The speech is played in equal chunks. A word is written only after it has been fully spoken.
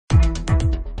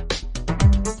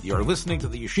You're listening to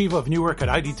the Yeshiva of Newark at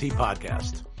IDT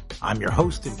podcast. I'm your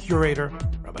host and curator,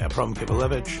 Rabbi Abram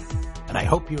Kibalevich, and I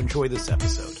hope you enjoy this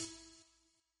episode.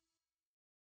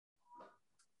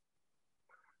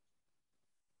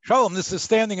 Shalom, this is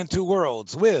Standing in Two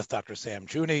Worlds with Dr. Sam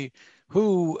Juni,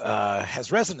 who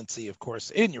has residency, of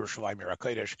course, in Yerushalayim Yer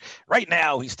HaKodesh. Right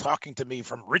now, he's talking to me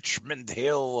from Richmond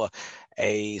Hill,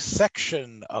 a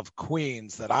section of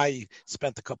Queens that I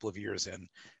spent a couple of years in.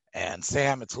 And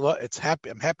Sam,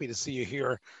 I'm happy to see you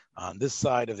here on this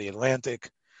side of the Atlantic.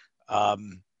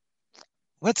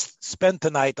 Let's spend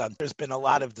tonight on. There's been a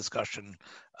lot of discussion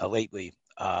lately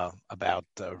about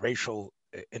racial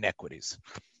inequities.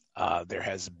 There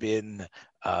has been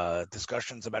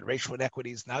discussions about racial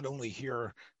inequities, not only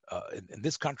here in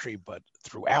this country, but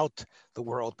throughout the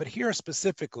world. But here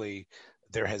specifically,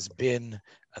 there has been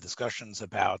discussions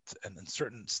about, and in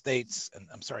certain states,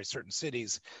 and certain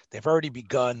cities, they've already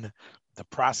begun the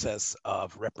process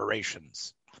of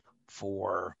reparations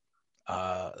for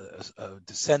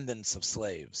descendants of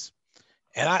slaves.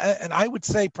 And I would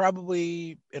say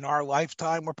probably in our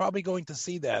lifetime, we're probably going to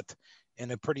see that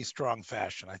in a pretty strong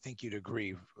fashion. I think you'd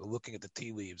agree, looking at the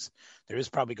tea leaves, there is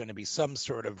probably going to be some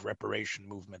sort of reparation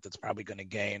movement that's probably going to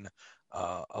gain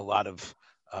a lot of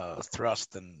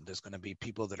thrust, and there's going to be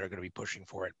people that are going to be pushing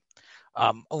for it.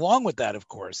 Along with that, of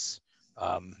course,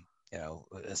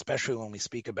 especially when we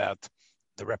speak about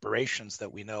the reparations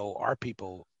that we know our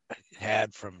people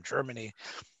had from Germany,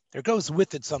 there goes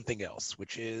with it something else,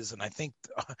 which is, and I think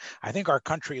our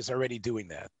country is already doing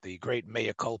that, the great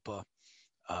mea culpa,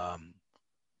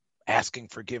 asking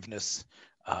forgiveness,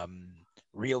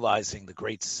 realizing the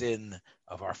great sin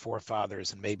of our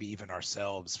forefathers and maybe even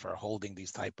ourselves for holding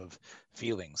these type of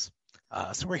feelings.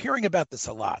 So we're hearing about this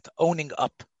a lot, owning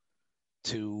up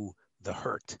to the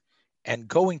hurt and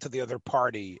going to the other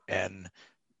party and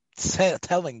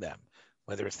telling them,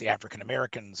 whether it's the African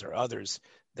Americans or others,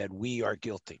 that we are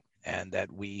guilty and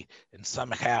that we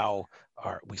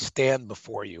we stand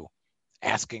before you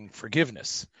asking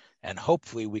forgiveness, and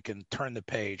hopefully we can turn the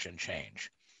page and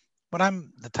change. But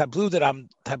the tableau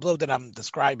that I'm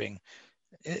describing,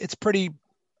 it's pretty.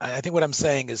 I think what I'm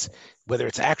saying is, whether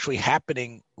it's actually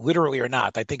happening literally or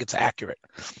not, I think it's accurate.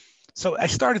 So I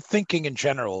started thinking in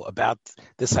general about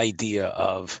this idea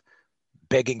of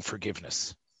begging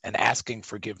forgiveness and asking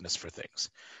forgiveness for things.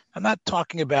 I'm not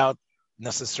talking about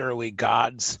necessarily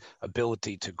God's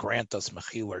ability to grant us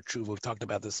mechila or tshuva. We've talked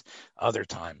about this other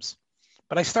times.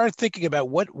 But I started thinking about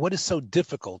what is so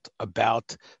difficult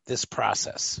about this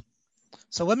process.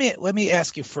 So let me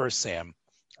ask you first, Sam,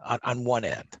 on one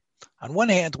end. On one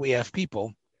hand, we have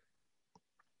people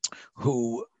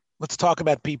who, let's talk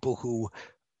about people who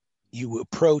you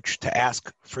approach to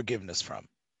ask forgiveness from,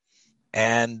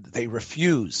 and they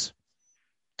refuse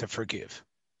to forgive.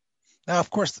 Now,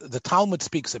 of course, the Talmud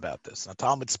speaks about this. The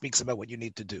Talmud speaks about what you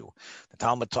need to do. The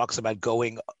Talmud talks about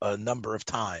going a number of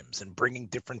times and bringing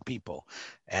different people.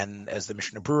 And as the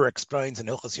Mishnah Berurah explains in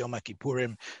Hilchos Yom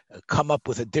HaKippurim, come up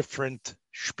with a different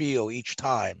spiel each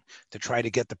time to try to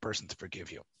get the person to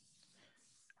forgive you.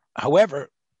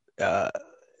 However,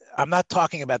 I'm not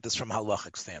talking about this from a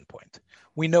halachic standpoint.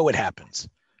 We know what happens.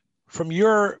 From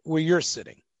where you're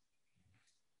sitting,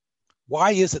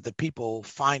 why is it that people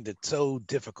find it so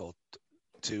difficult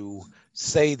to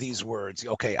say these words,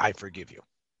 okay, I forgive you?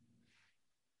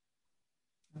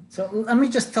 So let me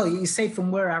just tell you, you say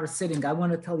from where I was sitting, I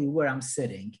want to tell you where I'm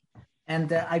sitting.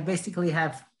 And I basically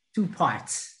have two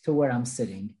parts to where I'm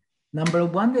sitting. Number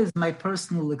one is my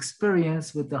personal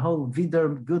experience with the whole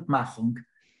Wiedergutmachung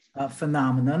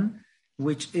phenomenon,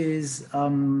 which is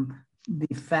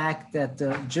the fact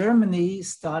that Germany,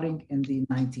 starting in the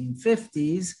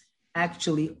 1950s,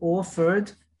 actually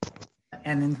offered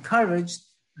and encouraged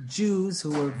Jews who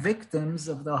were victims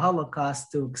of the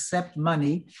Holocaust to accept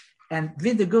money. And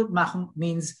Wiedergutmachung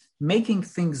means making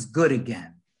things good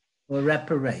again, or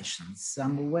reparations.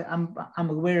 I'm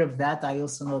aware of that. I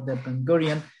also know that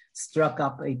Ben-Gurion struck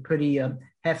up a pretty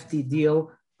hefty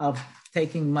deal of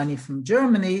taking money from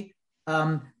Germany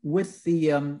with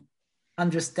the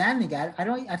understanding.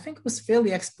 I think it was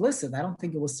fairly explicit. I don't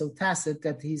think it was so tacit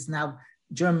that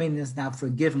Germany is now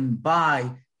forgiven by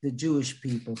the Jewish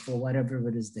people for whatever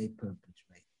it is they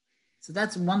perpetrate. So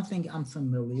that's one thing I'm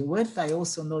familiar with. I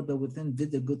also know that within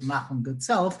Wiedergutmachung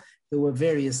itself, there were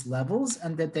various levels,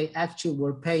 and that they actually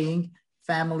were paying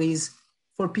families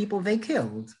for people they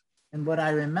killed. And what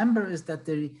I remember is that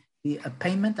the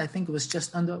payment, I think it was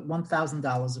just under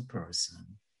 $1,000 a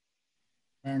person.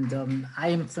 And I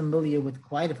am familiar with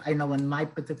I know in my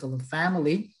particular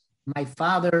family, my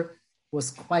father was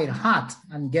quite hot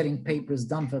on getting papers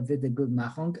done for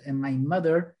Wiedergutmachung, and my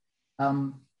mother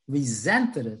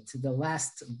resented it to the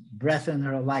last breath in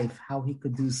her life, how he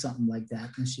could do something like that.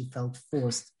 And she felt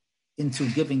forced into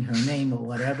giving her name or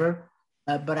whatever.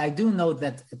 But I do know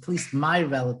that at least my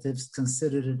relatives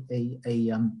considered it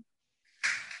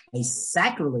a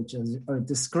sacrilege or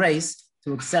disgrace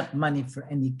to accept money for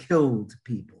any killed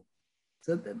people.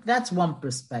 So that's one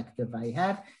perspective I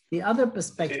have. The other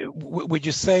perspective... Would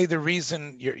you say the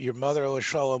reason your mother, Ola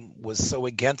Shalom, was so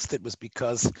against it was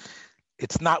because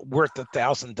it's not worth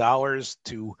 $1,000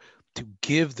 to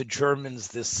give the Germans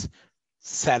this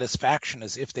satisfaction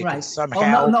as if they could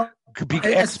somehow be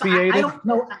expiated? I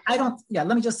don't know.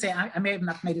 Let me just say, I may have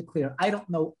not made it clear. I don't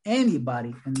know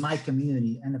anybody in my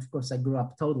community, and of course I grew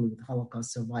up totally with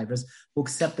Holocaust survivors, who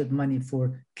accepted money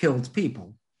for killed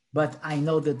people. But I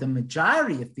know that the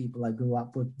majority of people I grew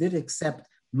up with did accept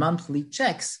monthly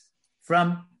checks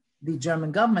from the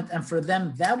German government. And for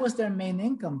them, that was their main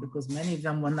income, because many of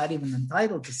them were not even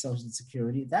entitled to Social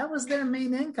Security. That was their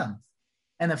main income.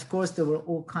 And of course, there were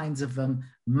all kinds of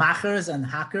machers and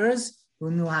hackers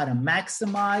who knew how to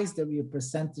maximize the real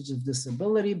percentage of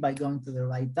disability by going to the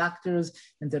right doctors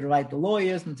and to the right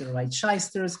lawyers and to the right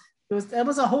shysters. There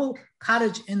was a whole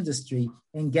cottage industry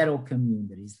in ghetto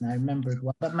communities. And I remember it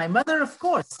well. But my mother, of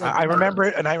course. I remember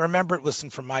it, and I remember it, listen,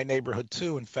 from my neighborhood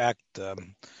too. In fact,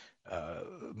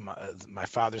 my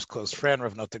father's close friend,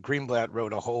 Rav Nota Greenblatt,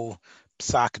 wrote a whole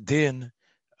psak din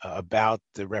about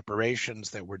the reparations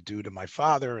that were due to my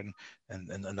father, and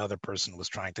another person was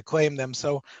trying to claim them.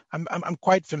 So I'm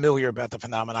quite familiar about the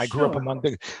phenomenon. I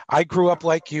grew up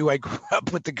like you. I grew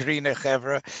up with the Green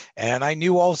Chevra, and I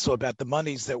knew also about the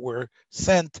monies that were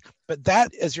sent. But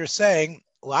that, as you're saying,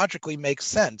 logically makes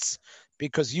sense,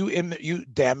 because you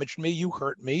damaged me, you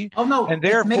hurt me. Oh no, and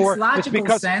therefore it makes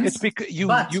logical sense. It's because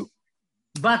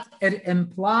but it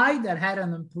implied that had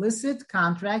an implicit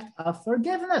contract of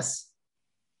forgiveness.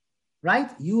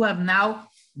 Right? You have now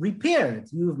repaired.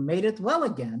 You've made it well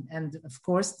again. And of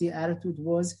course, the attitude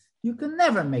was, you can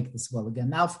never make this well again.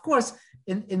 Now, of course,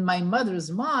 in my mother's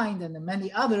mind and in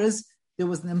many others, there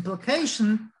was an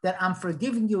implication that I'm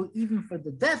forgiving you even for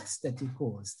the deaths that you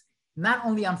caused. Not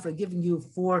only I'm forgiving you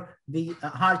for the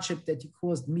hardship that you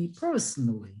caused me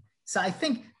personally. So I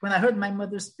think when I heard my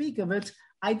mother speak of it,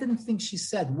 I didn't think she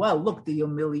said, well, look, the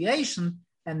humiliation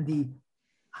and the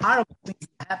horrible things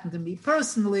that happened to me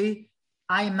personally,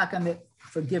 I am not going to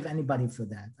forgive anybody for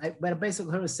that. But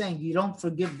basically her saying, you don't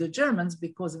forgive the Germans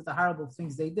because of the horrible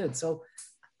things they did. So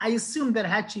I assume that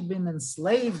had she been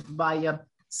enslaved by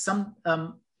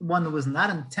someone who was not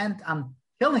intent on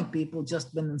killing people,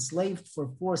 just been enslaved for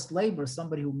forced labor,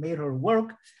 somebody who made her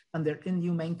work under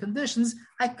inhumane conditions,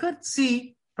 I could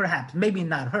see, perhaps, maybe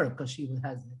not her, because she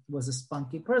was a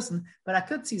spunky person, but I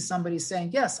could see somebody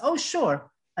saying, yes, oh,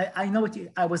 sure, I know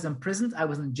I was imprisoned, I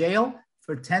was in jail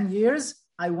for 10 years.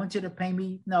 I want you to pay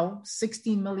me,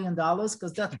 $16 million,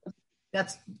 because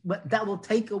that will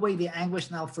take away the anguish,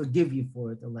 and I'll forgive you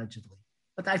for it, allegedly.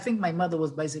 But I think my mother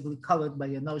was basically colored by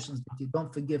your notions that you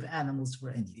don't forgive animals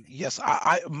for anything. Yes,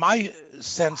 my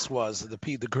sense was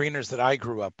the Greeners that I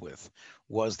grew up with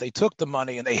was they took the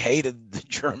money and they hated the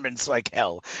Germans like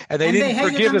hell, and they didn't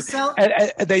forgive them.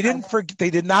 And they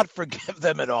did not forgive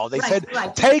them at all. They said,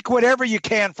 take whatever you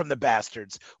can from the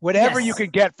bastards, whatever you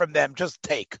can get from them, just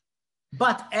take.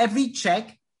 But every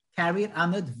check carried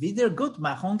on it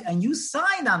Wiedergutmachung, and you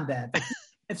sign on that.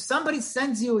 If somebody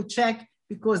sends you a check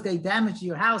because they damaged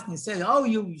your house and you say, oh,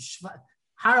 you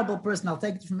horrible person, I'll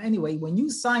take it from anyway. When you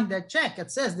sign that check,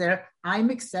 it says there, I'm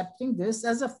accepting this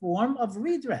as a form of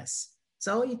redress.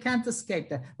 So you can't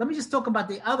escape that. Let me just talk about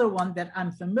the other one that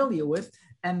I'm familiar with,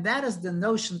 and that is the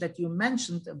notion that you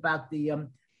mentioned about the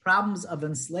problems of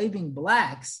enslaving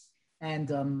Blacks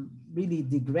and really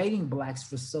degrading Blacks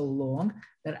for so long,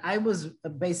 that I was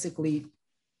basically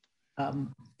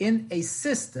in a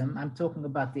system, I'm talking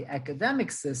about the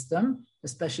academic system,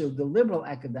 especially the liberal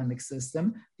academic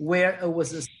system, where it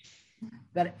was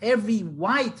that every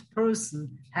white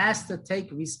person has to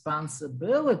take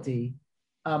responsibility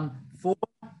for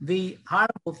the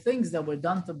horrible things that were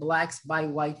done to Blacks by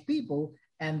white people.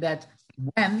 And that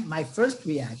when my first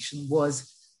reaction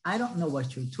was, I don't know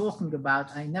what you're talking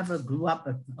about. I never grew up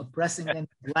oppressing any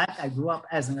Black. I grew up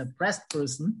as an oppressed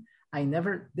person. I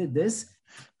never did this.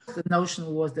 The notion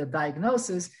was, the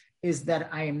diagnosis is that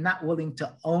I am not willing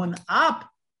to own up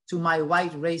to my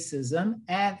white racism.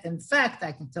 And in fact,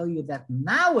 I can tell you that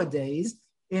nowadays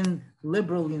in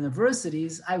liberal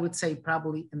universities, I would say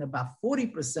probably in about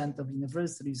 40% of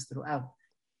universities throughout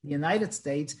the United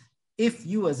States, if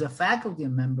you as a faculty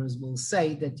members will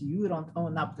say that you don't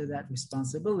own up to that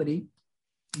responsibility,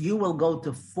 you will go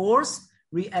to forced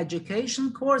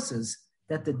re-education courses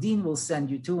that the dean will send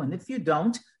you to. And if you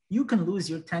don't, you can lose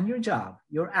your tenure job.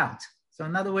 You're out. So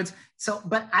in other words,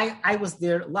 but I was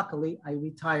there. Luckily, I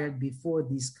retired before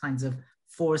these kinds of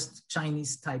forced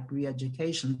Chinese type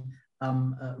re-education,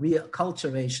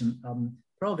 reacculturation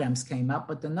programs came up.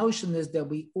 But the notion is that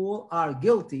we all are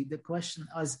guilty. The question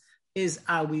is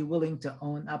are we willing to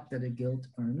own up to the guilt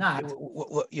or not?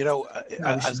 Well, you know,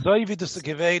 as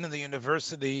in the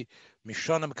university,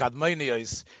 Mishonim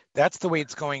Kadmonios, that's the way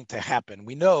it's going to happen.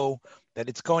 We know that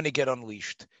it's going to get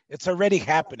unleashed. It's already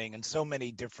happening in so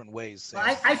many different ways.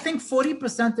 I think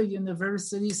 40% of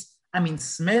universities,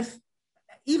 Smith,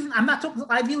 even I'm not talking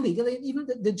Ivy League, even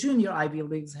the junior Ivy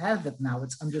Leagues have it now.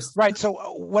 It's understood. Right. So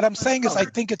what I'm saying is I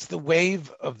think it's the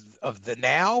wave of the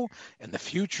now and the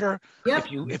future. Yep.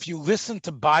 If you listen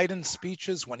to Biden's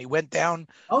speeches when he went down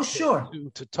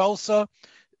to Tulsa,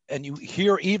 and you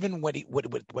hear even what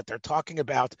they're talking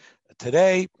about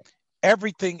today,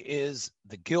 everything is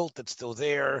the guilt that's still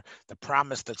there, the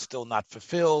promise that's still not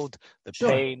fulfilled, the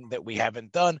pain that we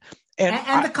haven't done.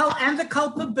 And the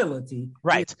culpability.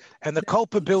 Right. And the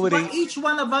culpability. Each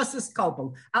one of us is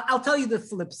culpable. I'll tell you the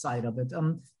flip side of it.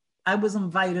 I was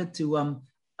invited to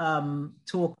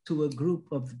talk to a group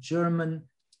of German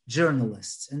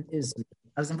journalists in Israel.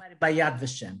 I was invited by Yad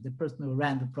Vashem, the person who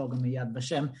ran the program at Yad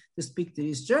Vashem, to speak to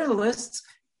these journalists.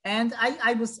 And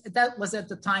that was at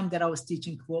the time that I was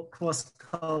teaching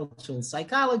cross-cultural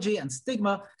psychology and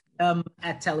stigma in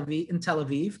Tel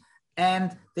Aviv.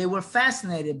 And they were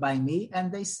fascinated by me.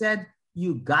 And they said,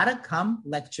 you got to come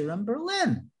lecture in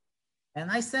Berlin.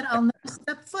 And I said, I'll never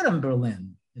step foot in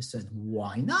Berlin. They said,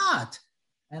 why not?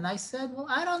 And I said, well,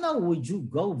 I don't know. Would you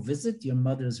go visit your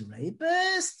mother's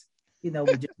rapist?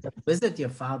 Would you visit your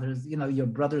father's, your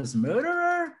brother's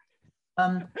murderer?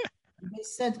 They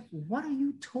said, what are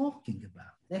you talking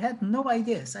about? They had no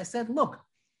idea. So I said, look,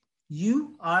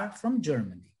 you are from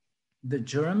Germany. The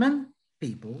German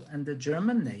people and the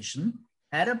German nation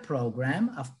had a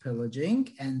program of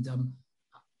pillaging and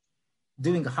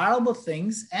doing horrible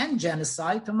things and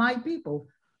genocide to my people.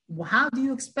 How do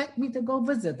you expect me to go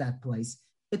visit that place?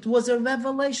 It was a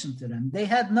revelation to them. They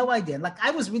had no idea. Like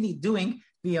I was really doing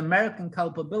the American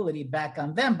culpability back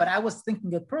on them, but I was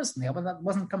thinking it personally. I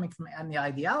wasn't coming from any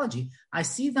ideology. I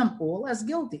see them all as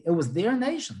guilty. It was their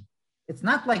nation. It's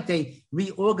not like they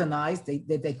reorganized,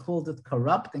 they called it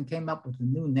corrupt and came up with a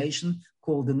new nation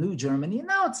called the New Germany.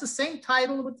 No, it's the same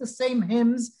title with the same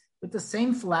hymns, with the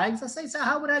same flags. I say, so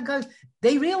how would I go?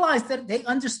 They realized that they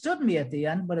understood me at the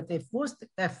end, but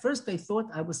at first they thought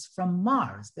I was from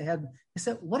Mars. They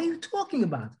said, what are you talking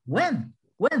about? When?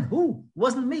 Who?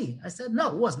 Wasn't me. I said, no,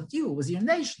 it wasn't you. It was your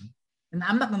nation. And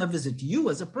I'm not going to visit you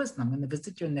as a person. I'm going to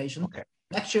visit your nation. Okay.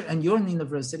 Next year, and you're in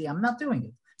university. I'm not doing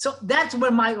it. So that's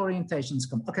where my orientations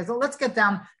come. Okay, so let's get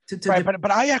down to right, but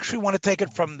I actually want to take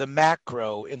it from the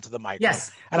macro into the micro.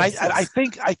 Yes. And yes.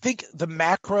 I think the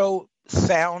macro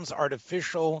sounds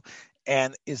artificial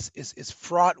and is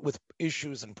fraught with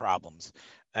issues and problems.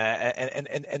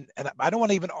 And I don't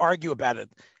want to even argue about it.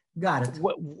 Got it.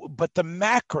 But the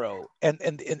macro and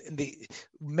the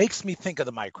makes me think of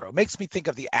the micro, makes me think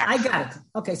of the actual. I got it.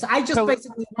 Okay, so I just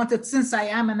basically wanted, since I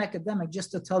am an academic,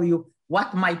 just to tell you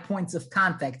what my points of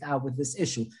contact are with this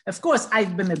issue. Of course,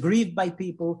 I've been aggrieved by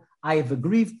people. I've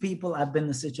aggrieved people. I've been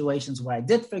in situations where I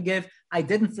did forgive, I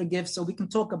didn't forgive. So we can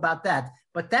talk about that.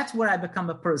 But that's where I become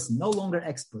a person, no longer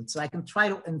expert. So I can try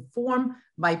to inform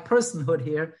my personhood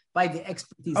here by the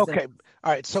expertise. Okay.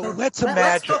 All right. So let's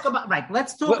imagine.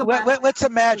 Let's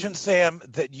imagine, Sam,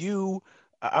 that you.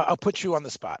 I'll put you on the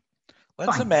spot.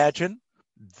 Let's Fine. Imagine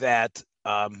that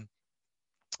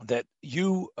that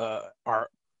you are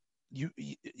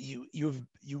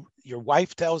your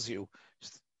wife tells you,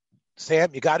 Sam,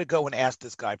 you got to go and ask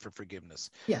this guy for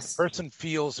forgiveness. Yes. The person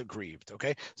feels aggrieved.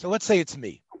 Okay. So let's say it's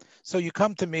me. So you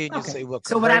come to me and you say, look.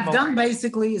 So what I've done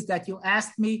basically is that you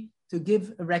asked me to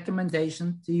give a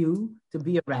recommendation to you to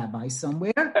be a rabbi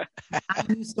somewhere. I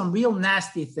knew some real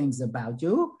nasty things about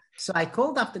you. So I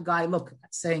called up the guy,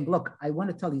 saying, look, I want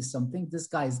to tell you something. This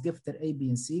guy is gifted A, B,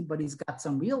 and C, but he's got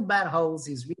some real bad holes.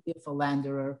 He's really a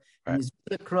philanderer, and he's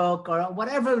really a crook, or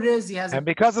whatever it is. He has. And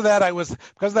because of that,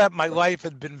 my life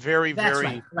had been very,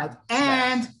 very right.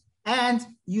 And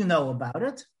you know about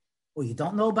it, or you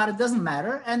don't know about it. Doesn't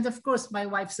matter. And of course, my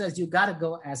wife says you got to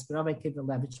go ask Rabbi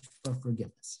Kivelevich for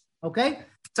forgiveness. Okay.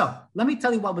 So let me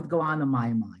tell you what would go on in my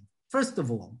mind. First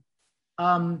of all,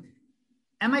 am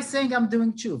I saying I'm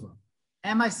doing tshuva?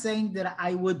 Am I saying that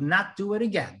I would not do it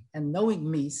again? And knowing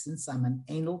me, since I'm an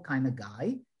anal kind of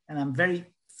guy, and I'm very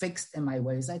fixed in my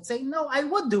ways, I'd say, no, I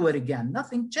would do it again.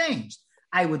 Nothing changed.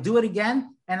 I would do it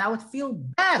again, and I would feel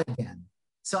bad again.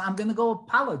 So I'm going to go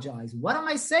apologize. What am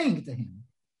I saying to him?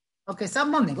 Okay, so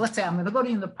I'm wondering, let's say I'm going to go to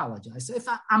him and apologize. So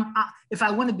if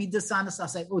I want to be dishonest, I'll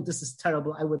say, oh, this is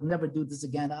terrible. I would never do this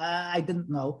again. I didn't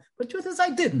know. But truth is,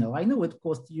 I did know. I knew it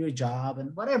cost you your job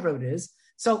and whatever it is.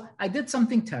 So I did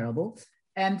something terrible.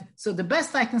 And so the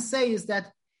best I can say is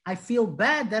that I feel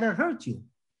bad that it hurt you.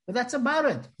 But that's about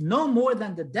it. No more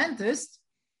than the dentist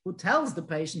who tells the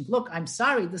patient, look, I'm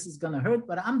sorry this is going to hurt,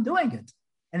 but I'm doing it.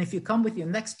 And if you come with your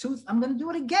next tooth, I'm going to do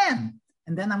it again.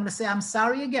 And then I'm going to say, I'm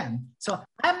sorry again. So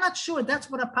I'm not sure that's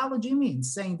what apology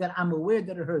means, saying that I'm aware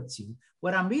that it hurts you.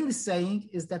 What I'm really saying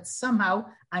is that somehow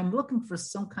I'm looking for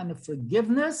some kind of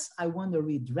forgiveness. I want to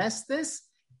redress this.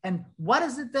 And what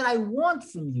is it that I want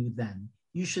from you then?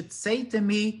 You should say to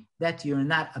me that you're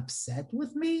not upset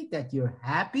with me, that you're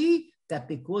happy, that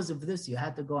because of this you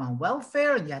had to go on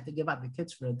welfare and you had to give up your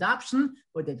kids for adoption,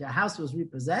 or that your house was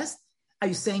repossessed. Are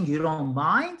you saying you don't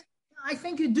mind? I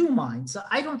think you do mind. So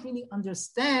I don't really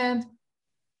understand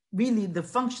really the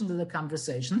function of the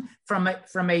conversation. From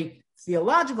a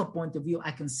theological point of view, I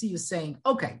can see you saying,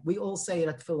 okay, we all say it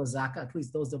at Tefillah Zaka, at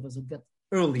least those of us who get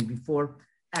early before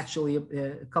actually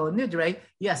Kol Nidre.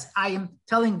 Yes, I am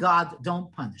telling God,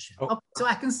 don't punish him. Okay, so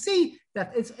I can see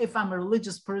that if I'm a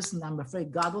religious person, I'm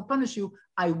afraid God will punish you.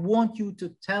 I want you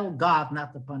to tell God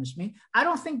not to punish me. I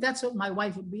don't think that's what my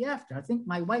wife would be after. I think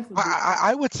my wife would be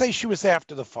I would say she was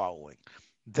after the following.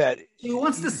 That she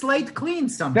wants the slate clean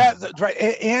somehow. That's right.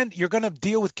 And you're going to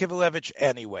deal with Kivelevich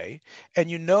anyway,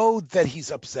 and you know that he's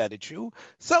upset at you.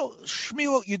 So,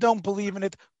 Shmuel, you don't believe in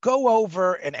it, go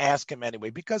over and ask him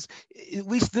anyway, because at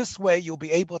least this way you'll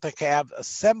be able to have a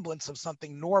semblance of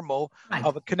something normal, right,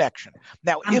 of a connection.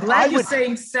 Now, I'm glad you're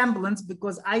saying semblance,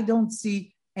 because I don't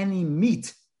see any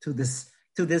meat to this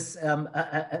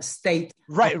state.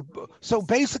 Right. So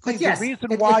basically, yes, the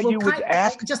reason why you would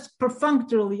ask, just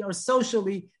perfunctorily or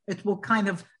socially, it will kind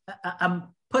of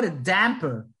put a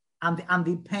damper on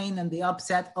the pain and the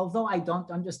upset, although I don't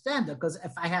understand it. Because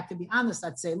if I have to be honest,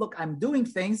 I'd say, look, I'm doing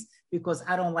things because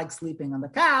I don't like sleeping on the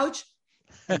couch.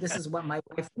 This is what my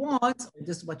wife wants, or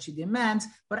this is what she demands.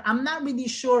 But I'm not really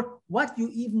sure what you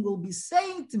even will be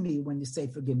saying to me when you say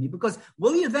forgive me. Because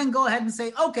will you then go ahead and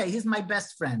say, okay, he's my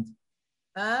best friend?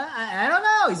 I don't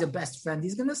know. He's a best friend.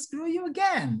 He's going to screw you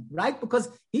again, right? Because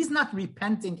he's not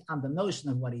repenting on the notion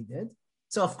of what he did.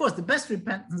 So, of course, the best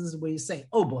repentance is where you say,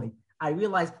 oh, boy, I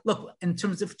realize, look, in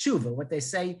terms of tshuva, what they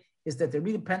say is that the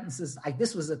repentance is,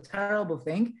 this was a terrible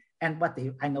thing. And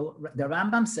I know the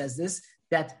Rambam says this,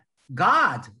 that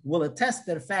God will attest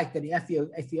to the fact that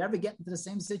if you ever get into the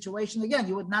same situation again,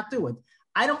 you would not do it.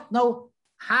 I don't know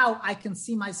how I can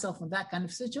see myself in that kind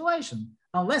of situation,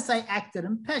 unless I acted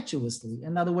impetuously.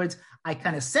 In other words, I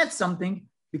kind of said something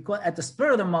because at the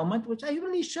spur of the moment, which I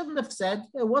really shouldn't have said.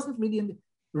 It wasn't really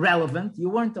relevant. You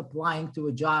weren't applying to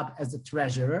a job as a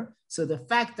treasurer. So the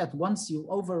fact that once you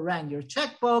overran your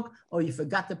checkbook or you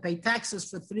forgot to pay taxes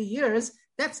for 3 years,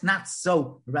 that's not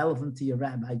so relevant to your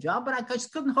rabbi job. But I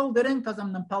just couldn't hold it in because I'm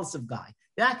an impulsive guy.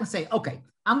 Then I can say, okay,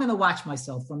 I'm going to watch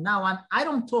myself from now on. I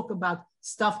don't talk about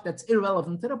stuff that's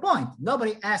irrelevant to the point.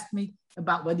 Nobody asked me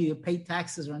about whether you pay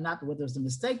taxes or not, whether it's a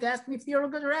mistake. They asked me if you're a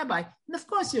good rabbi. And of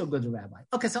course you're a good rabbi.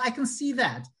 Okay, so I can see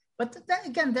that. But then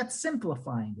again, that's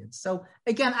simplifying it. So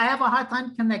again, I have a hard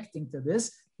time connecting to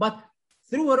this. But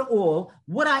through it all,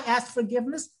 would I ask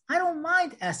forgiveness? I don't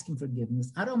mind asking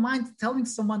forgiveness. I don't mind telling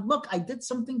someone, look, I did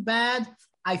something bad.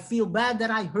 I feel bad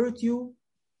that I hurt you.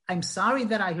 I'm sorry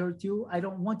that I hurt you. I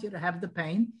don't want you to have the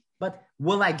pain. But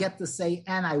will I get to say,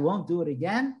 and I won't do it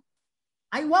again?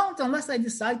 I won't, unless I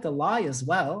decide to lie as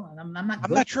well. And I'm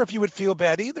not sure if you would feel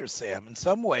bad either, Sam. In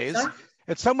some ways,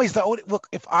 look,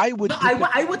 if I would,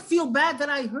 I would feel bad that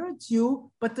I hurt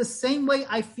you, but the same way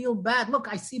I feel bad. Look,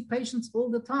 I see patients all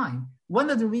the time. One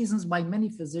of the reasons why many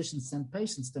physicians send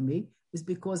patients to me is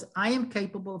because I am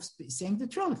capable of saying the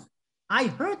truth. I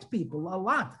hurt people a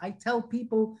lot. I tell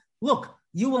people, look,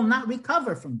 you will not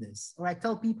recover from this. Or I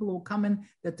tell people who come in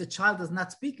that the child is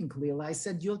not speaking clearly. I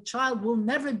said, your child will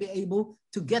never be able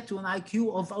to get to an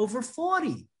IQ of over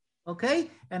 40.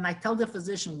 Okay? And I tell the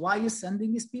physician, why are you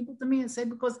sending these people to me? And say,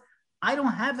 because I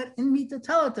don't have it in me to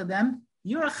tell it to them.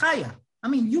 You're a chaya. I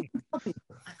mean, you can tell people.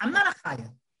 I'm not a chaya.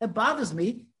 It bothers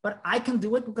me, but I can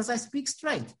do it because I speak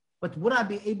straight. But would I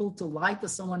be able to lie to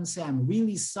someone and say, I'm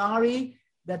really sorry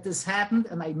that this happened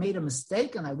and I made a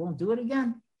mistake and I won't do it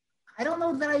again? I don't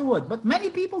know that I would, but many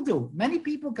people do. Many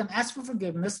people can ask for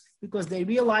forgiveness because they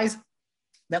realize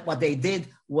that what they did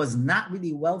was not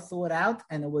really well thought out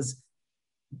and it was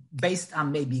based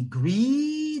on maybe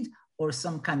greed or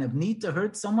some kind of need to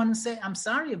hurt someone and say, I'm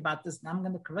sorry about this and I'm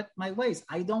going to correct my ways.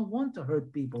 I don't want to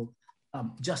hurt people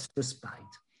just for spite.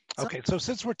 Okay, so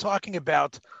since we're talking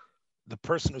about the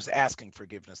person who's asking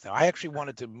forgiveness now, I actually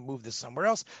wanted to move this somewhere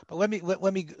else, but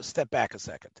let me step back a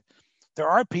second. There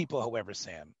are people, however,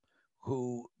 Sam,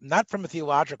 who, not from a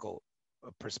theological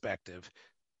perspective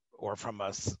or from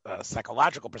a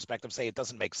psychological perspective, say it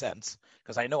doesn't make sense,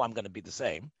 because I know I'm going to be the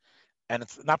same. And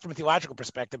it's not from a theological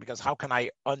perspective, because how can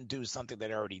I undo something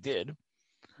that I already did?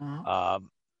 I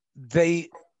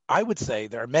would say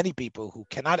there are many people who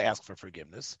cannot ask for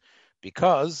forgiveness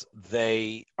because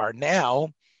they are now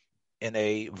in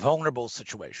a vulnerable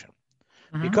situation.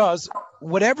 Because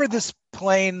whatever this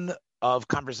plane of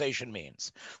conversation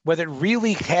means, whether it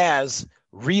really has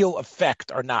real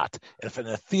effect or not, if in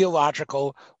a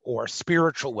theological or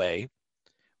spiritual way,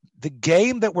 the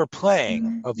game that we're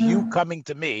playing of you coming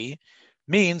to me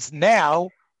means now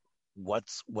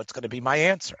what's going to be my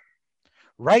answer.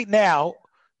 Right now,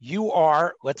 you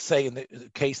are, let's say in the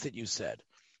case that you said,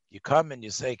 you come and you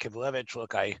say, Kivelevich,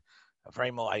 look,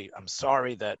 I'm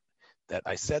sorry that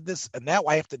I said this, and now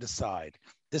I have to decide.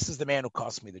 This is the man who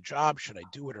cost me the job. Should I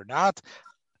do it or not?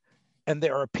 And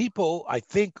there are people, I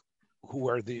think, who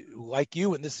are like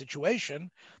you in this situation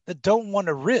that don't want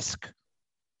to risk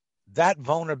that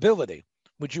vulnerability.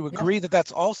 Would you agree that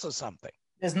that's also something?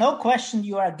 There's no question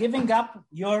you are giving up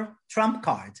your trump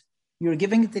card. You're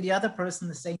giving it to the other person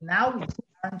to say, now you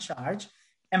are in charge.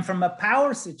 And from a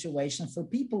power situation, for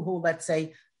people who, let's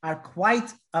say, are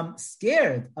quite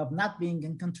scared of not being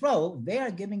in control, they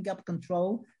are giving up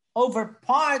control over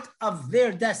part of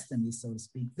their destiny, so to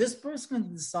speak. This person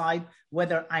can decide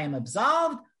whether I am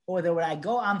absolved or whether I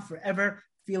go on forever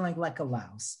feeling like a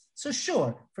louse. So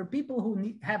sure, for people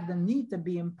who have the need to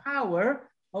be in power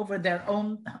over their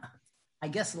own, I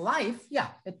guess, life,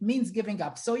 it means giving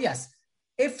up. So yes,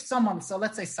 if someone, so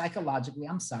let's say psychologically,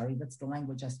 I'm sorry, that's the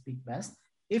language I speak best.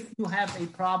 If you have a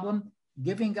problem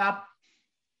giving up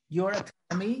your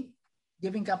autonomy,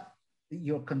 giving up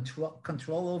your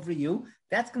control over you,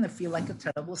 that's going to feel like a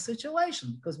terrible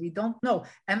situation because we don't know.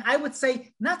 And I would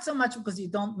say not so much because you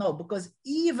don't know, because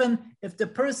even if the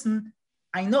person,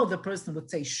 I know the person would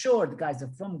say, sure, the guy's a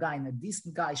frum guy and a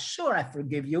decent guy, sure, I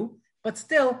forgive you. But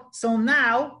still, so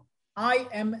now I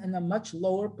am in a much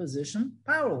lower position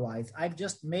power-wise. I've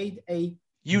just made a...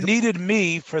 You needed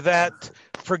me for that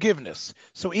forgiveness.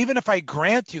 So even if I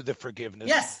grant you the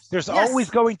forgiveness, there's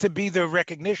always going to be the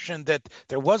recognition that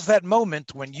there was that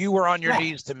moment when you were on your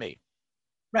knees to me.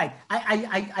 Right.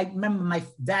 I remember my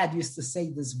dad used to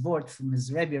say this word from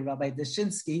his Rebbe, Rabbi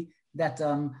Deshinsky, that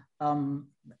in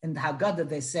the Haggadah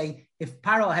they say, if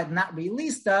Paro had not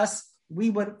released us,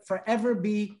 we would forever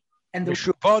be... And this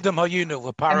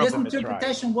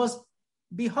interpretation was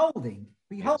beholding.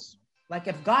 Yes. Like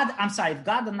if God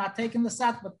had not taken us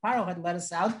out, but Paro had let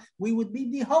us out, we would be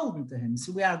beholden to him.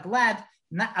 So we are glad,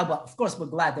 of course, we're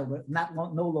glad that we're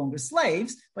no longer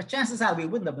slaves, but chances are we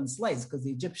wouldn't have been slaves because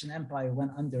the Egyptian empire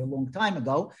went under a long time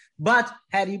ago. But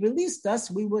had he released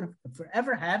us, we would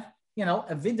forever have,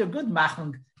 a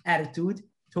wiedergutmachung attitude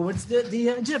towards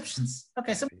the Egyptians.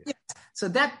 Okay, so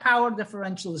that power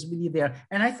differential is really there.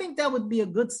 And I think that would be a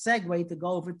good segue to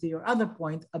go over to your other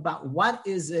point about what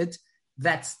is it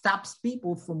that stops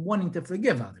people from wanting to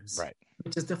forgive others, right?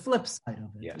 Which is the flip side of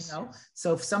it,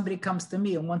 So if somebody comes to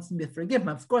me and wants me to forgive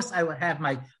them, of course I would have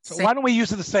my... So why don't we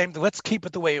use it the same? Let's keep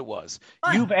it the way it was.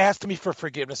 Fine. You've asked me for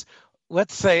forgiveness.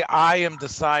 Let's say I am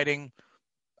deciding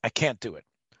I can't do it.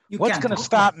 What's going to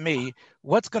stop me?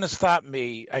 What's going to stop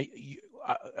me?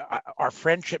 Our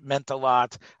friendship meant a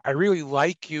lot. I really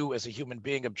like you as a human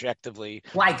being objectively.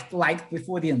 Liked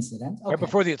before the incident. Okay.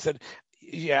 Before the incident,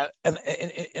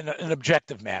 in an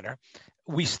objective manner.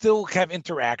 We still have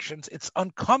interactions. It's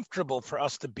uncomfortable for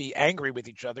us to be angry with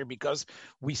each other because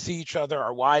we see each other,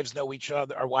 our wives know each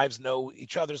other, our wives know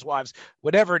each other's wives,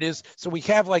 whatever it is. So we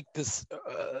have like this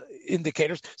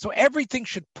indicators. So everything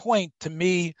should point to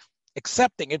me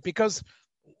accepting it because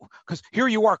here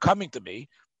you are coming to me.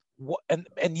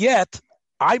 And yet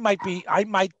I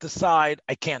might decide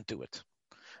I can't do it.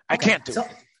 I can't do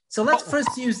it. So let's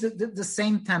first use the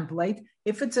same template.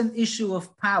 If it's an issue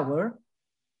of power,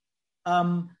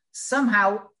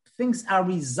 somehow things are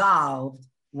resolved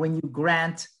when you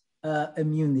grant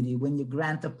immunity, when you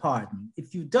grant a pardon.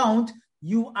 If you don't,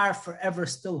 you are forever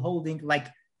still holding like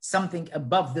something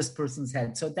above this person's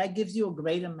head. So that gives you a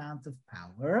great amount of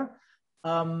power.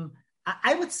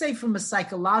 I would say from a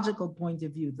psychological point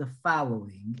of view, the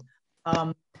following.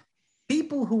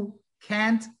 People who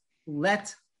can't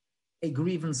let a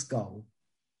grievance go,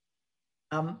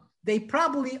 they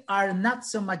probably are not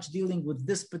so much dealing with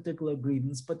this particular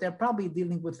grievance, but they're probably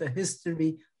dealing with a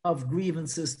history of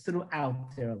grievances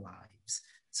throughout their lives.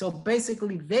 So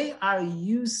basically, they are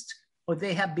used or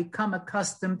they have become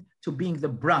accustomed to being the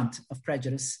brunt of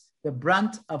prejudice, the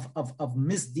brunt of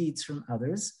misdeeds from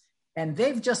others. And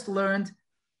they've just learned,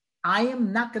 I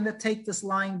am not going to take this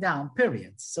lying down,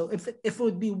 period. So if it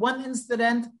would be one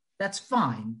incident, that's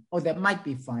fine, or that might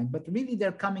be fine. But really,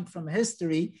 they're coming from a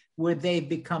history where they've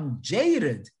become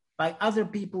jaded by other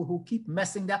people who keep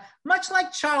messing that, much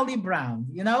like Charlie Brown.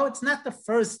 You know, it's not the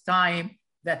first time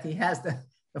that he has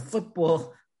the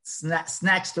football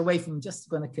snatched away from him, just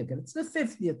going to kick it. It's the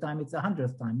 50th time, it's the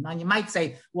 100th time. Now you might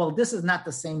say, well, this is not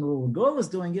the same little girl who's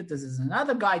doing it. This is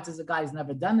another guy. This is a guy who's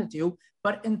never done it to you.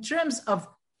 But in terms of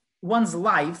one's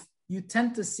life, you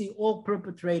tend to see all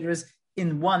perpetrators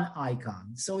in one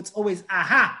icon. So it's always,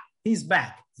 aha, he's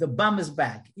back. The bum is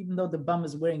back, even though the bum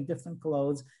is wearing different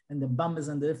clothes and the bum is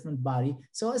in a different body.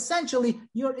 So essentially,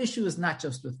 your issue is not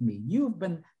just with me. You've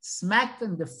been smacked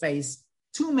in the face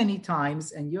too many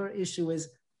times, and your issue is,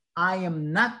 I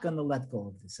am not going to let go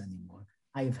of this anymore.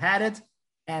 I've had it.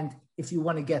 And if you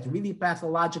want to get really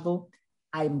pathological,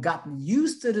 I've gotten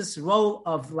used to this role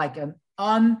of like a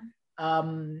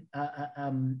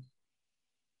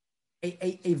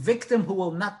victim who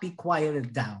will not be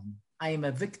quieted down. I am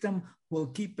a victim who will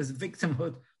keep his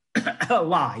victimhood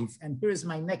alive. And here's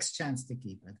my next chance to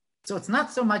keep it. So it's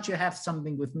not so much you have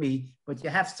something with me, but you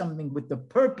have something with the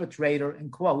perpetrator, in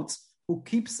quotes, who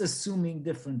keeps assuming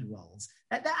different roles.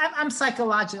 I'm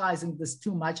psychologizing this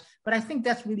too much, but I think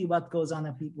that's really what goes on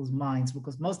in people's minds,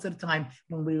 because most of the time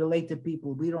when we relate to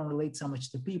people, we don't relate so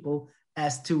much to people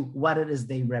as to what it is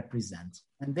they represent.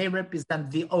 And they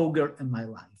represent the ogre in my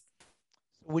life.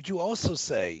 Would you also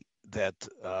say that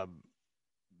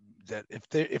that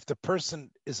if the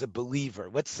person is a believer,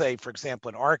 let's say, for example,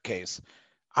 in our case,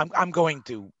 I'm going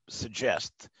to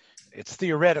suggest, it's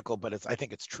theoretical, but I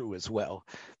think it's true as well,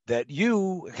 that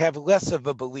you have less of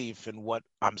a belief in what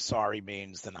I'm sorry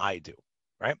means than I do,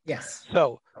 right? Yes.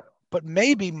 So, but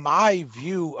maybe my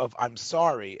view of I'm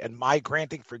sorry and my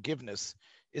granting forgiveness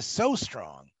is so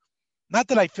strong, not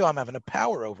that I feel I'm having a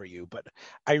power over you, but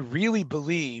I really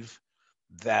believe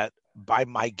that by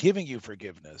my giving you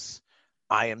forgiveness,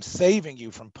 I am saving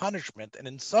you from punishment. And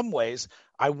in some ways,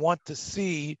 I want to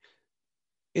see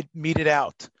it meted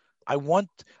out. I want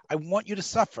you to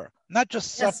suffer, not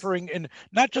just suffering, and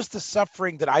not just the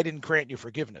suffering that I didn't grant you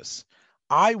forgiveness.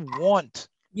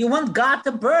 You want God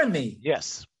to burn me.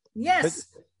 Yes. Yes.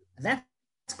 That's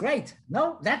great.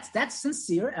 No, that's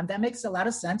sincere, and that makes a lot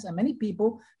of sense. And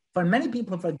for many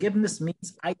people, forgiveness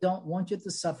means I don't want you to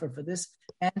suffer for this.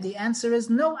 And the answer is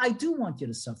no, I do want you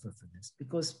to suffer for this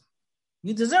because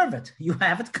you deserve it. You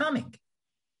have it coming.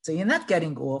 So you're not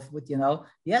getting off with,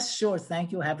 yes, sure,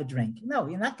 thank you, have a drink. No,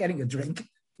 you're not getting a drink.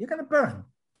 You're going to burn.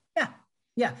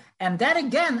 Yeah. And that,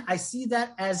 again, I see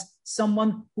that as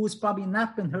someone who's probably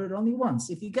not been hurt only once.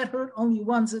 If you get hurt only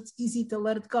once, it's easy to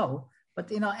let it go.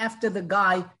 But, after the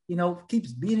guy,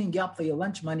 keeps beating you up for your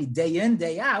lunch money day in,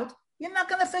 day out, you're not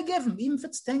going to forgive him, even if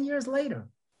it's 10 years later.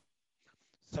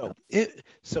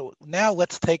 So now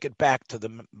let's take it back to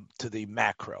the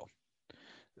macro.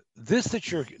 This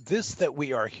that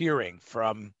we are hearing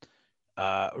from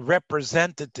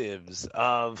representatives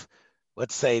of,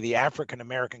 let's say, the African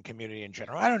American community in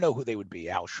general. I don't know who they would be: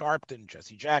 Al Sharpton,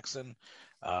 Jesse Jackson,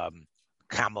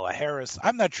 Kamala Harris.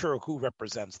 I'm not sure who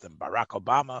represents them. Barack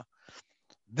Obama.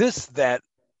 This that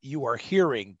you are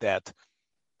hearing that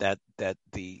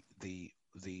the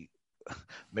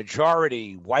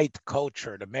majority white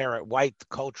culture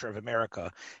of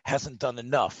America hasn't done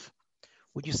enough.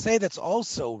 Would you say that's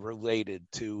also related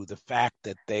to the fact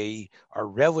that they are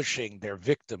relishing their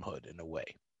victimhood in a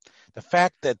way? The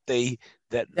fact that they're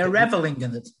reveling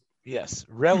in it. Yes,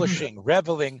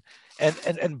 reveling,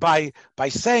 and by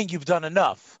saying you've done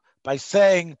enough, by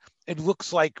saying it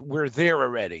looks like we're there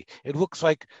already, it looks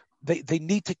like they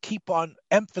need to keep on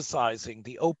emphasizing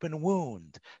the open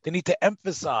wound. They need to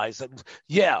emphasize that,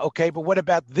 but what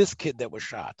about this kid that was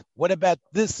shot? What about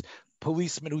this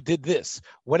policeman who did this?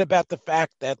 What about the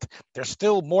fact that there's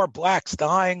still more blacks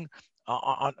dying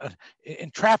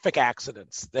in traffic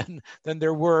accidents than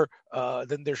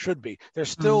there should be?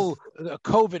 There's still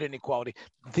COVID inequality.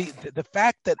 The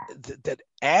fact that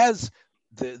as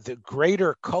the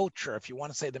greater culture, if you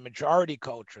want to say the majority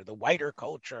culture, the whiter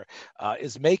culture,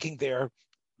 is making their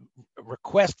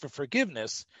request for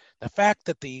forgiveness, the fact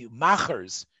that the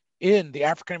machers in the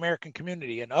African American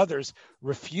community and others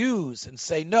refuse and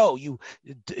say, no, you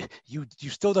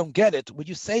still don't get it. Would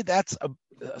you say that's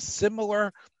a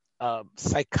similar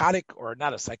psychotic, or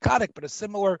not a psychotic, but a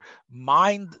similar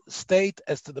mind state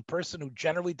as to the person who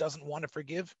generally doesn't want to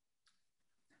forgive?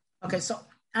 Okay, so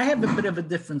I have a bit of a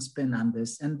different spin on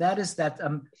this, and that is that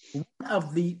one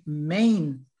of the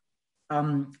main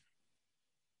um,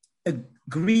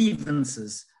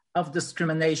 grievances of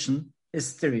discrimination is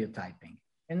stereotyping.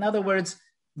 In other words,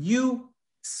 you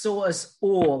saw us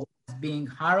all as being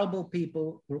horrible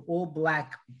people. We're all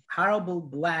black, horrible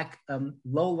black,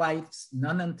 low lives,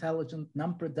 non-intelligent,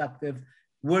 non-productive,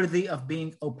 worthy of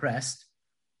being oppressed.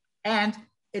 And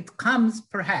it comes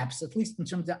perhaps, at least in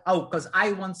terms of, because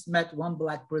I once met one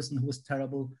black person who was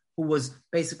terrible, who was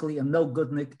basically a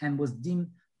no-goodnik and was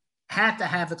had to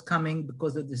have it coming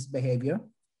because of this behavior.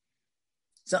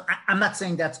 So I'm not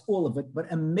saying that's all of it,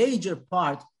 but a major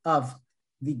part of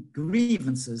the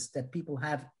grievances that people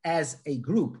have as a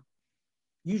group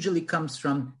usually comes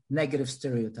from negative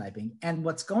stereotyping. And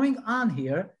what's going on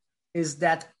here is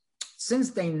that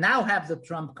since they now have the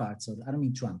Trump card, so I don't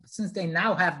mean Trump, since they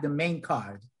now have the main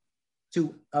card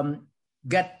to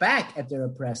get back at their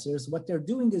oppressors, what they're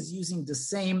doing is using the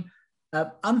same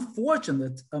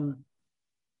unfortunate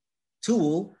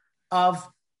tool of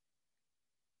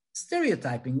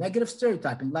stereotyping, negative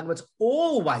stereotyping. In other words,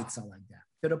 all whites are like that,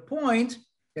 to the point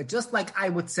that just like I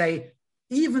would say,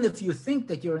 even if you think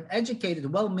that you're an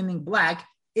educated, well-meaning black,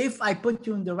 if I put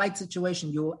you in the right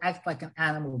situation, you will act like an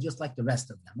animal, just like the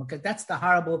rest of them. Okay, that's the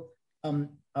horrible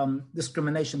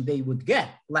discrimination they would get,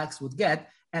 blacks would get.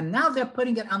 And now they're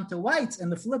putting it onto whites on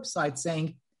the flip side,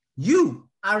 saying, you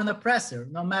are an oppressor,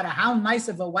 no matter how nice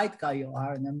of a white guy you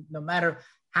are, and no matter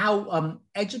how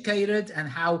educated and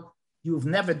how you've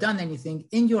never done anything,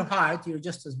 in your heart, you're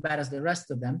just as bad as the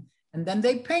rest of them. And then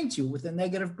they paint you with a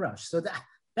negative brush. So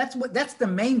that's the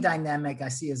main dynamic I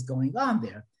see is going on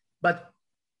there. But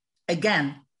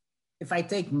again, if I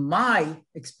take my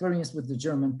experience with the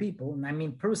German people, and I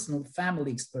mean personal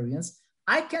family experience,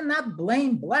 I cannot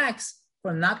blame blacks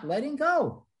for not letting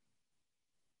go.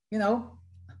 You know,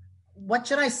 what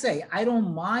should I say? I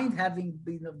don't mind having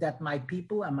that my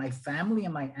people and my family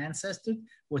and my ancestors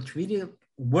were treated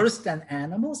worse than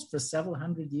animals for several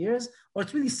hundred years, or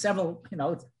it's really several,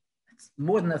 it's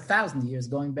more than 1,000 years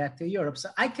going back to Europe. So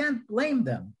I can't blame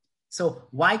them. So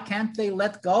why can't they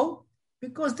let go?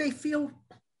 Because they feel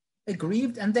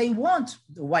aggrieved and they want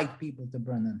the white people to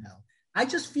burn in hell. I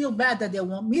just feel bad that they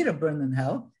want me to burn in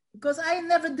hell because I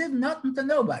never did nothing to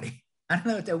nobody. I don't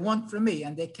know what they want from me,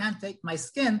 and they can't take my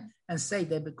skin and say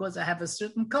that because I have a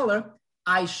certain color,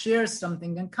 I share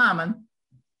something in common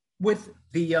with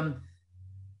the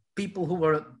people who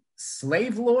were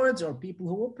slave lords or people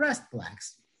who oppressed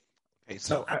blacks. Okay,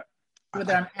 so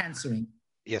whether I'm answering.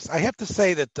 Yes, I have to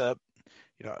say that to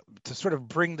sort of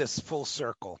bring this full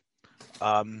circle,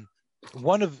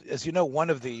 one of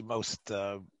the most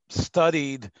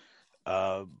studied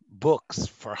books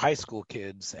for high school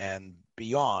kids and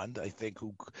beyond, I think,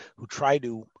 who try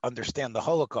to understand the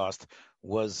Holocaust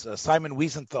was Simon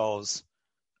Wiesenthal's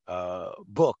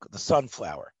book, The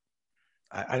Sunflower.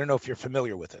 I don't know if you're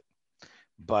familiar with it,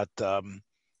 but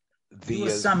do a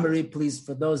summary, please,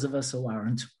 for those of us who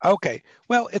aren't. Okay.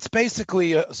 Well, it's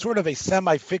basically a sort of a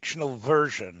semi-fictional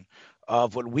version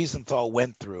of what Wiesenthal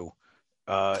went through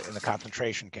in the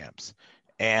concentration camps.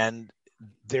 And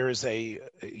there is he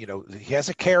has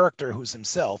a character who's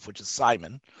himself, which is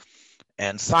Simon.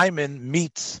 And Simon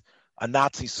meets a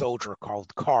Nazi soldier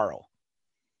called Karl.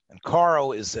 And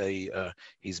Karl is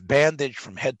he's bandaged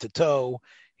from head to toe.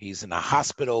 He's in a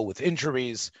hospital with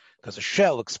injuries because a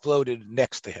shell exploded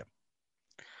next to him.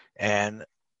 And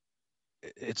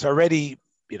it's already,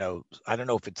 I don't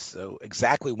know if it's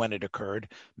exactly when it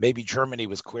occurred. Maybe Germany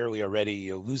was clearly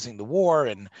already losing the war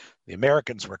and the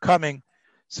Americans were coming.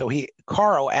 So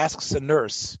Karl asks a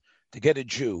nurse to get a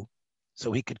Jew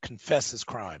so he could confess his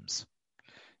crimes.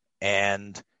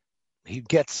 And he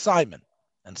gets Simon.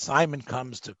 And Simon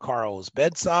comes to Karl's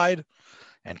bedside.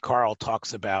 And Karl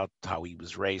talks about how he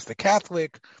was raised a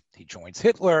Catholic. He joins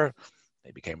Hitler.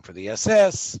 They became for the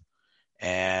SS.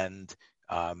 And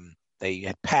they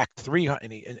had packed 300,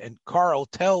 and Karl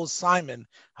tells Simon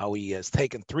how he has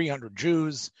taken 300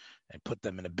 Jews and put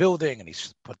them in a building, and he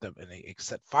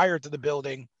set fire to the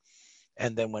building.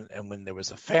 And then when there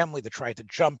was a family that tried to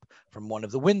jump from one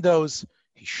of the windows,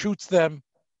 he shoots them.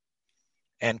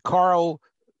 And Karl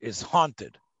is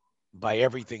haunted by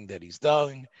everything that he's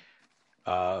done.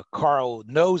 Karl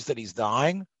knows that he's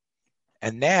dying,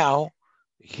 and now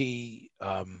he's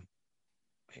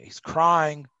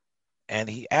crying, and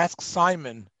he asks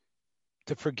Simon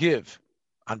to forgive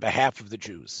on behalf of the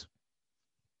Jews.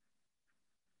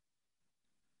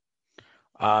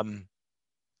 And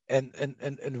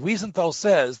Wiesenthal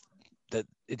says that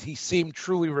he seemed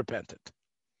truly repentant,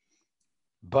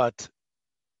 but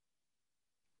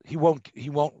he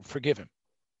won't forgive him.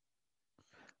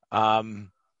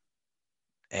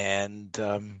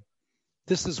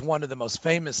 this is one of the most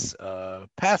famous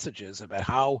passages about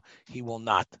how he will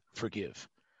not forgive.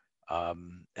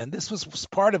 And this was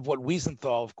part of what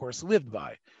Wiesenthal, of course, lived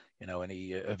by, and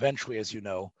he eventually, as you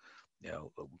know,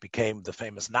 became the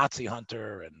famous Nazi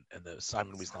hunter and the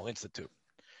Simon Wiesenthal Institute.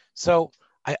 So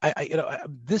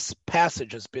this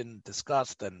passage has been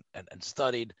discussed and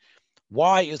studied.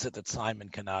 Why is it that Simon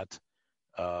cannot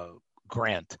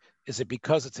grant? Is it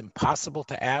because it's impossible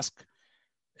to ask?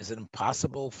 Is it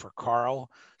impossible for Carl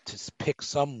to pick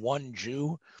some one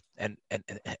Jew and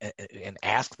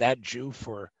ask that Jew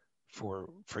for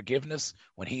forgiveness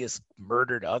when he has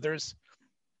murdered others?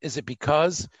 Is it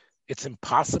because it's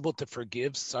impossible to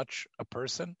forgive such a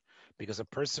person? Because a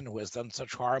person who has done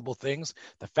such horrible things,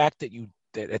 the fact that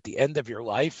at the end of your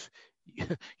life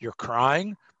you're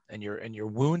crying and you're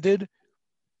wounded,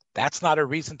 that's not a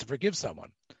reason to forgive someone.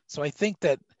 So I think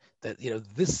that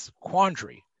this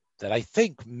quandary that I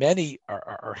think many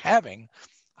are having,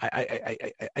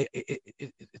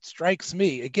 it strikes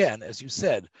me again, as you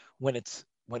said, when it's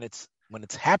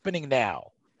happening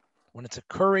now, when it's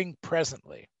occurring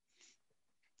presently,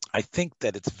 I think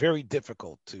that it's very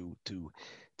difficult to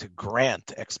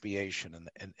grant expiation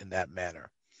in that manner.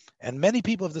 And many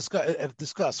people have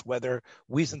discussed whether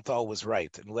Wiesenthal was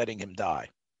right in letting him die,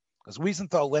 because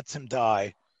Wiesenthal lets him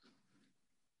die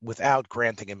without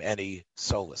granting him any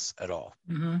solace at all.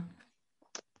 Mm-hmm.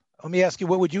 Let me ask you,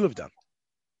 what would you have done?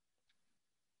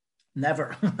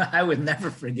 Never. I would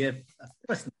never forgive. Of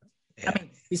course not. Yeah. I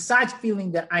mean, besides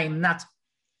feeling that I am not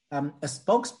a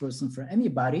spokesperson for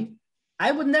anybody,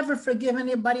 I would never forgive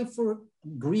anybody for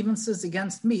grievances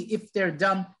against me if they're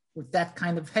done with that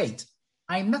kind of hate.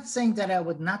 I'm not saying that I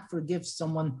would not forgive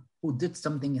someone who did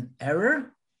something in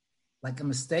error, like a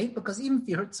mistake, because even if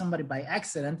you hurt somebody by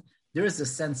accident, there is a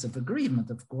sense of aggrievement,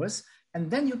 of course.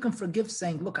 And then you can forgive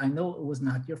saying, look, I know it was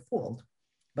not your fault.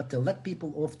 But to let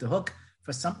people off the hook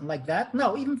for something like that,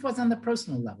 no, even if it was on the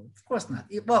personal level, of course not.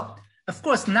 Well, of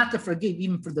course, not to forgive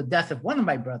even for the death of one of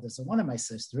my brothers or one of my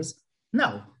sisters,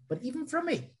 no. But even for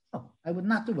me, no, I would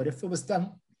not do it. If it was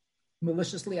done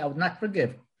maliciously, I would not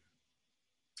forgive.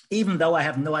 Even though I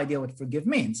have no idea what forgive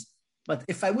means. But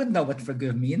if I would know what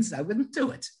forgive means, I wouldn't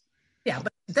do it. Yeah,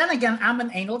 but then again, I'm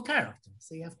an anal character.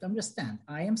 So you have to understand,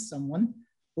 I am someone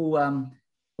who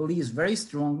believes very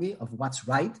strongly of what's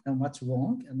right and what's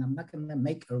wrong. And I'm not going to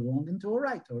make a wrong into a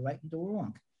right or a right into a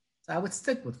wrong. So I would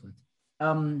stick with it.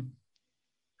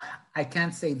 I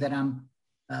can't say that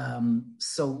I'm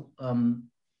so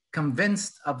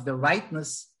convinced of the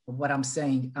rightness of what I'm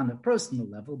saying on a personal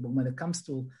level. But when it comes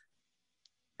to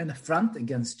an affront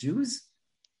against Jews,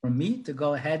 for me to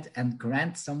go ahead and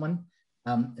grant someone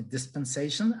a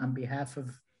dispensation on behalf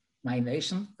of my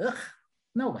nation,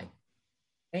 no way.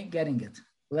 Ain't getting it.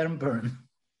 Let them burn.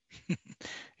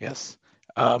 Yes.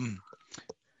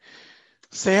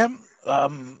 Sam,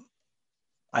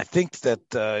 I think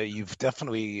that you've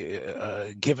definitely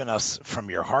given us from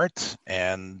your heart.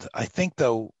 And I think,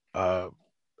 though,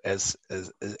 as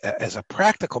a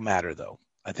practical matter, though,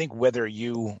 I think whether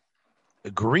you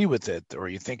agree with it or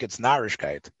you think it's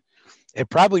Narishkeit, it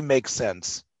probably makes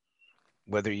sense,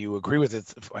 whether you agree with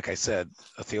it, like I said,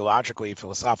 theologically,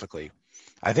 philosophically.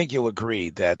 I think you'll agree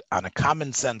that on a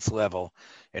common sense level,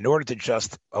 in order to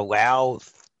just allow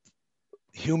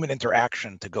human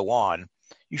interaction to go on,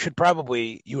 you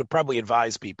would probably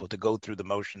advise people to go through the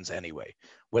motions anyway,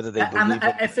 whether they believe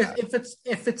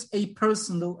if it's a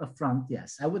personal affront,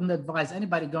 yes, I wouldn't advise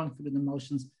anybody going through the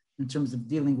motions in terms of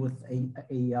dealing with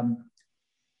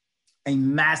a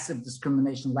massive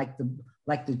discrimination like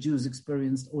the Jews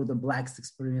experienced or the blacks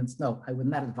experienced. No, I would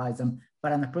not advise them.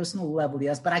 But on a personal level,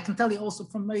 yes. But I can tell you also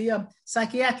from a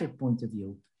psychiatric point of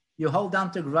view, you hold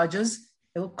on to grudges,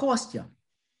 it'll cost you.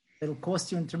 It'll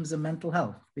cost you in terms of mental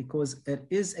health, because it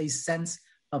is a sense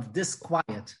of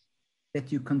disquiet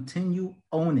that you continue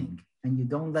owning and you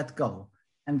don't let go.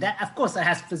 And that, of course, that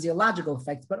has physiological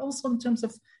effects, but also in terms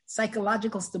of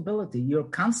psychological stability. You're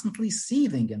constantly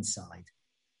seething inside.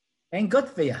 Ain't good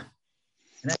for you.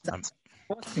 And that's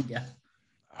costing you.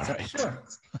 All right. Sure.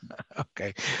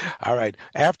 Okay. All right.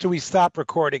 After we stop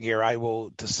recording here, I will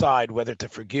decide whether to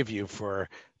forgive you for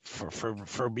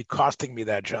me costing me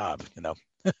that job,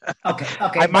 Okay.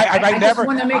 I might never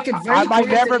want to make it very I might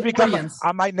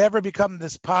never become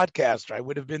this podcaster. I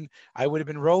would have been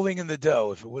rolling in the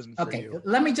dough if it wasn't for you. Okay.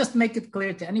 Let me just make it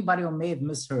clear to anybody who may have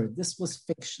misheard. This was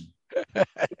fiction.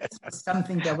 This was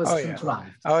something that was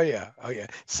contrived. Oh yeah.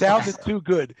 Sounded too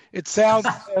good. It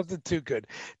sounded too good.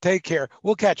 Take care.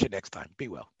 We'll catch you next time. Be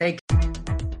well.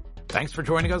 Thanks for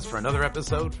joining us for another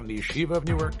episode from the Yeshiva of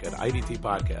Newark at IDT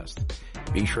Podcast.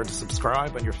 Be sure to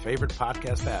subscribe on your favorite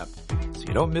podcast app so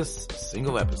you don't miss a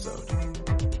single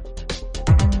episode.